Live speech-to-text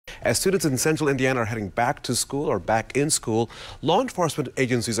As students in central Indiana are heading back to school or back in school, law enforcement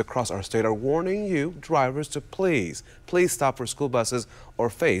agencies across our state are warning you drivers to please stop for school buses or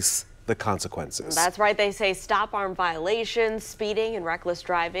face the consequences. That's right. They say stop arm violations, speeding, and reckless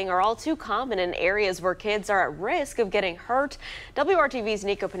driving are all too common in areas where kids are at risk of getting hurt. WRTV's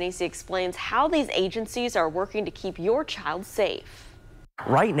Nico Pennisi explains how these agencies are working to keep your child safe.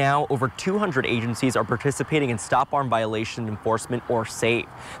 Right now, over 200 agencies are participating in stop arm violation enforcement, or SAVE.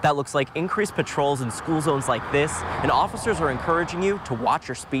 That looks like increased patrols in school zones like this, and officers are encouraging you to watch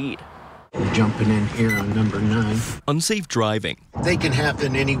your speed. We're jumping in here on number 9. Unsafe driving. They can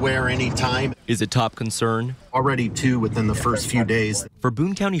happen anywhere, anytime. Is a top concern. Already 2 within the first few days. For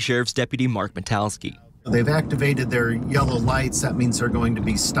Boone County Sheriff's Deputy Mark Metalski. They've activated their yellow lights. That means they're going to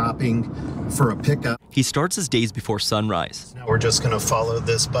be stopping for a pickup. He starts his days before sunrise. Now we're just going to follow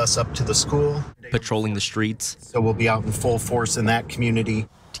this bus up to the school. Patrolling the streets. So we'll be out in full force in that community.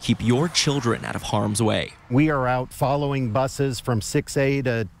 To keep your children out of harm's way. We are out following buses from 6A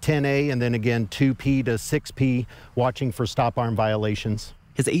to 10A and then again 2P to 6P, watching for stop arm violations.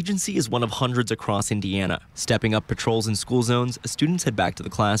 His agency is one of hundreds across Indiana, stepping up patrols in school zones as students head back to the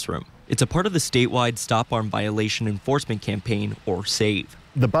classroom. It's a part of the statewide Stop Arm Violation Enforcement Campaign, or SAVE.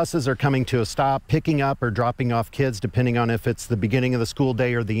 The buses are coming to a stop, picking up or dropping off kids, depending on if it's the beginning of the school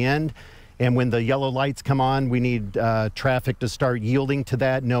day or the end. And when the yellow lights come on, we need traffic to start yielding to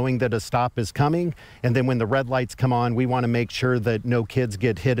that, knowing that a stop is coming. And then when the red lights come on, we want to make sure that no kids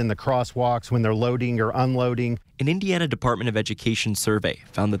get hit in the crosswalks when they're loading or unloading. An Indiana Department of Education survey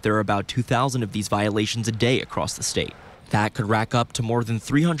found that there are about 2,000 of these violations a day across the state. That could rack up to more than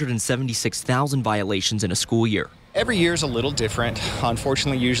 376,000 violations in a school year. Every year is a little different.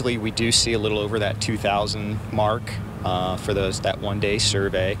 Unfortunately, usually we do see a little over that 2,000 mark for that one-day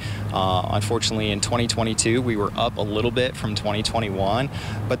survey. Unfortunately, in 2022, we were up a little bit from 2021,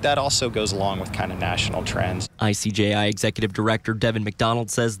 but that also goes along with kind of national trends. ICJI Executive Director Devin McDonald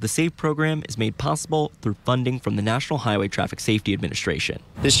says the SAVE program is made possible through funding from the National Highway Traffic Safety Administration.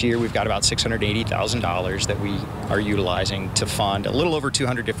 This year, we've got about $680,000 that we are utilizing to fund a little over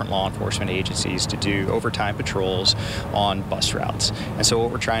 200 different law enforcement agencies to do overtime patrols on bus routes. And so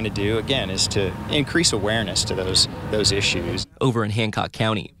what we're trying to do, again, is to increase awareness to those issues. Over in Hancock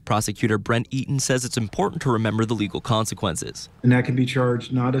County, prosecutor Brent Eaton says it's important to remember the legal consequences. And that can be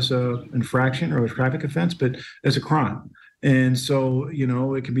charged not as an infraction or a traffic offense, but as a crime. And so,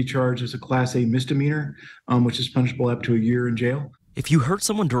 it can be charged as a Class A misdemeanor, which is punishable up to a year in jail. If you hurt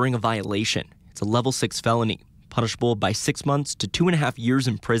someone during a violation, it's a level 6 felony, punishable by 6 months to 2.5 years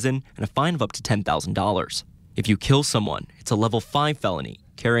in prison and a fine of up to $10,000. If you kill someone, it's a level 5 felony,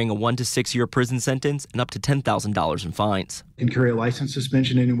 carrying a 1 to 6 year prison sentence and up to $10,000 in fines. You can carry a license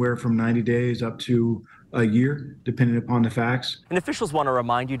suspension anywhere from 90 days up to a year, depending upon the facts. And officials want to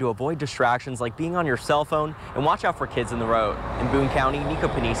remind you to avoid distractions like being on your cell phone and watch out for kids in the road. In Boone County, Nico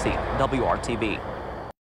Pennisi, WRTV.